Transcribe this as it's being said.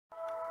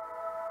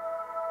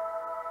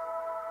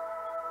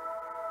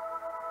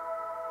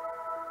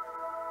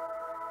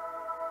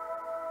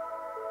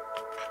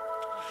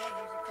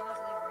here's your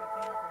closet. We're going to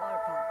clean out the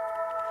water pump.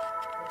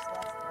 First,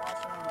 that's the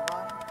washer on the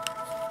bottom.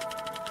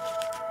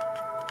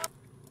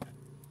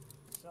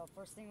 So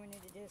first thing we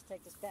need to do is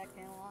take this back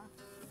panel off.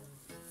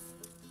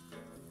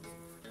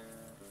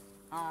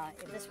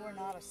 If this were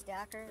not a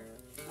stacker,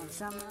 on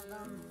some of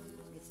them,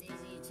 it's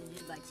easy to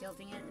do by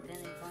tilting it,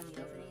 depending upon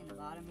the opening in the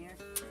bottom here.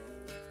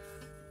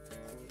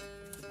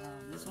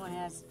 This one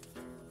has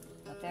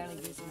a fairly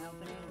decent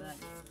opening, but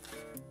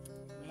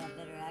we have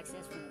better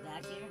access from the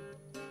back here.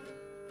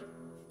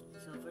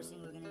 So first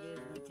thing we're going to do is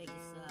we're going to take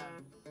this up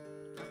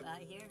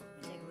out of here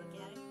and take a look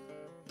at it.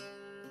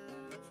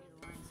 Make sure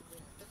the line's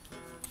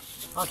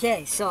clear.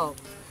 Okay, so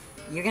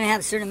you're going to have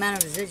a certain amount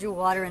of residual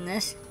water in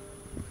this,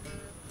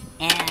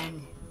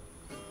 and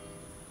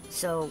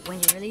so when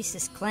you release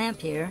this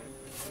clamp here,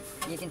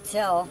 you can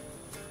tell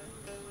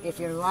if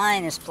your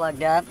line is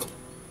plugged up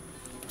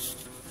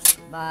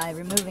by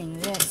removing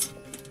this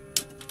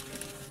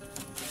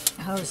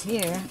hose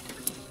here,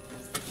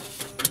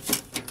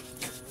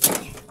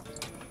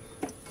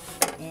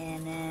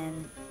 and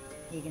then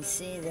you can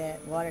see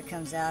that water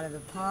comes out of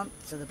the pump,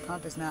 so the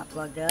pump is not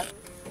plugged up.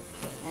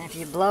 And if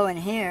you blow in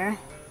here,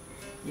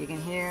 you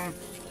can hear,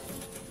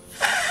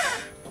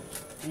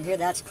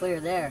 that's clear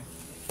there.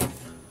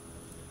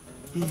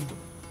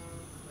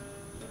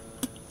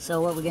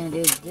 So what we're going to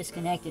do is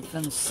disconnect it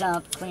from the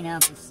sump, clean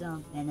out the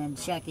sump, and then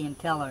check the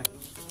impeller.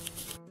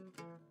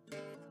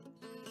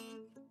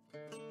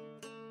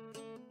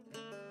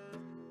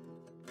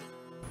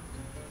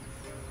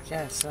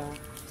 Okay, so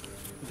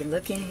we can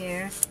look in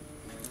here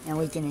and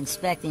we can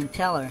inspect the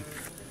impeller.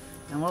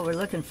 And what we're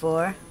looking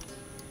for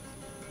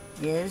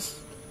is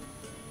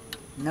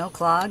no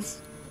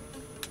clogs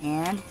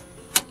and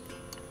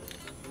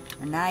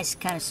a nice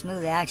kind of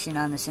smooth action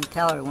on this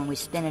impeller when we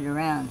spin it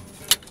around.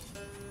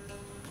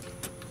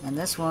 And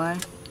this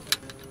one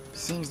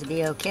seems to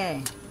be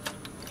okay.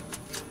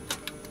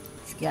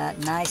 It's got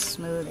nice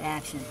smooth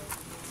action.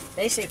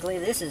 Basically,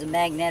 this is a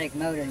magnetic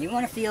motor. You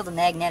want to feel the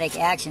magnetic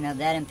action of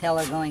that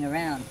impeller going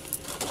around.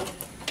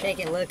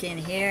 Take a look in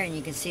here and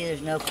you can see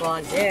there's no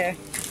clogs there.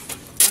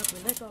 If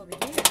we look over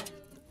here,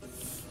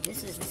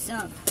 this is the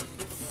sump.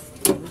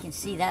 We can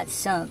see that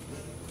sump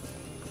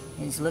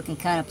is looking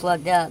kind of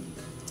plugged up.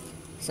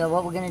 So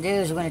what we're going to do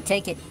is we're going to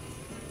take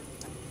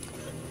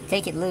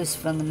it loose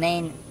from the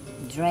main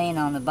drain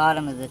on the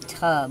bottom of the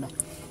tub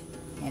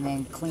and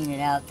then clean it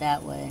out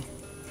that way.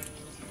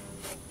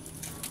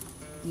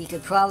 You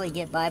could probably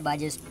get by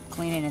just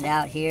cleaning it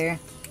out here,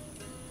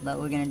 but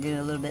we're going to do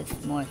a little bit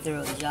more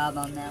thorough job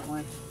on that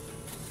one.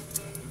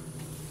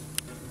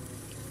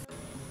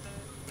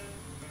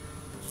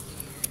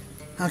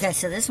 Okay,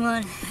 so this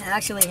one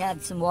actually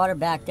had some water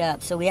backed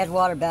up. So we had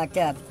water backed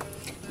up.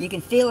 You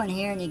can feel in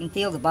here and you can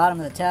feel the bottom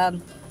of the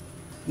tub.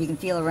 You can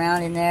feel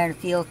around in there to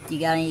feel if you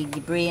got any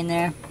debris in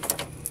there.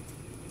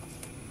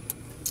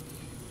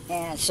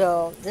 And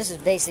so this is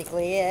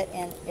basically it,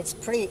 and it's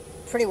pretty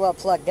well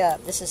plugged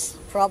up. This is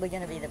probably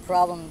going to be the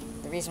problem,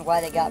 the reason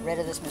why they got rid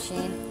of this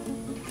machine.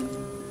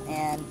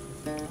 And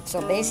so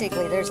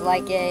basically there's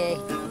like a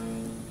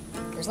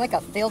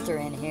filter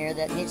in here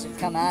that needs to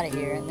come out of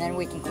here, and then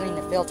we can clean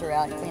the filter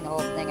out and clean the whole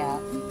thing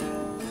out.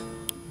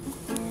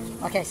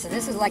 Okay, so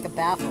this is like a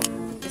baffle.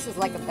 This is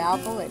like a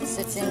baffle. It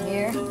sits in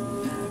here,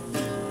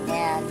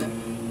 and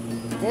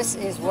this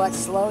is what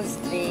slows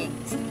the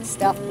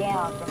stuff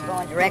down from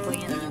going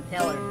directly into the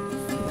impeller.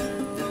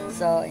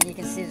 So, and you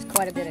can see there's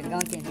quite a bit of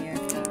gunk in here.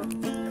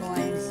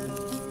 Coins,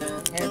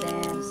 hair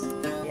bands,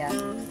 yeah.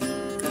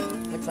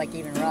 Looks like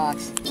even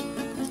rocks.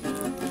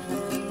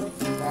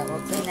 But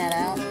we'll clean that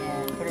out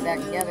and put it back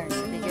together and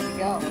should be good to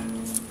go.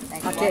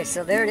 Thanks. Okay,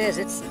 so there it is.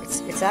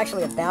 It's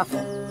actually a baffle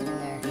in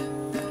there.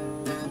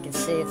 You can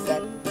see it's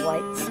that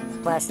white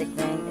plastic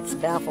thing. It's a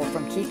baffle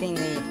from keeping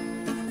the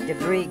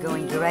debris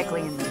going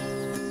directly in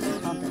the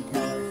pump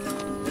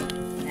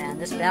impeller. And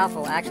this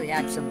baffle actually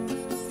had some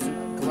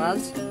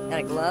gloves. Had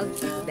a glove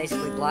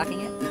basically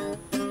blocking it.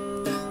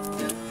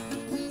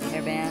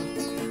 Hairband,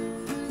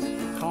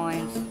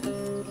 coins.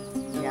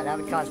 Yeah, that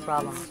would cause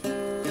problems.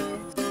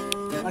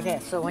 Okay,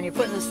 so when you're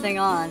putting this thing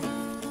on,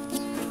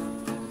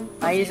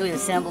 I usually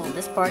assemble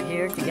this part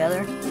here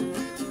together.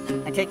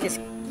 I take this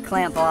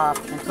clamp off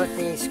and put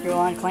the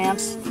screw-on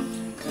clamps.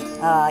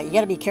 You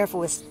got to be careful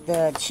with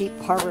the cheap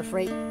Harbor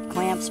Freight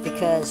clamps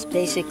because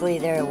basically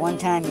they're a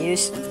one-time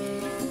use.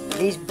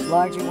 These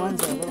larger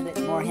ones are a little bit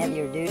more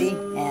heavier duty,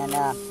 and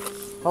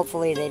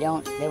hopefully they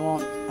won't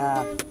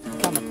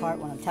come apart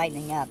when I'm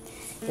tightening up.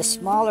 The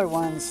smaller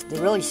ones, the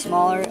really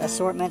smaller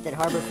assortment that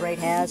Harbor Freight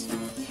has,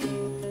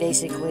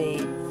 basically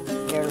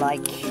they're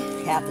like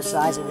half the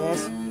size of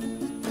this.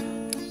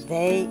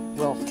 They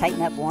will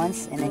tighten up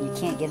once and then you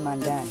can't get them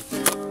undone.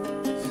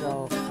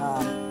 So,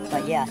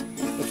 but yeah,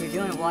 if you're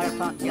doing a water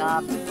pump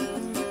job,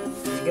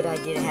 it's a good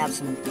idea to have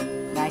some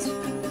nice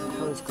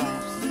hose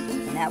clamps.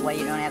 And that way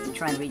you don't have to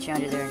try and reach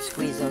under there and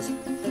squeeze those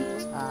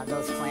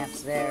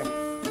clamps there.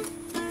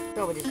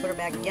 So we just put her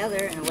back together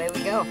and away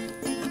we go.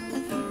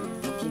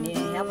 If you need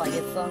any help, I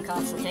give phone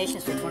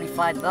consultations for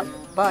 25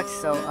 bucks.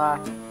 So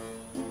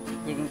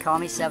You can call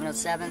me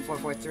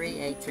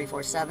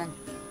 707-443-8347.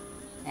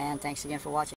 And thanks again for watching.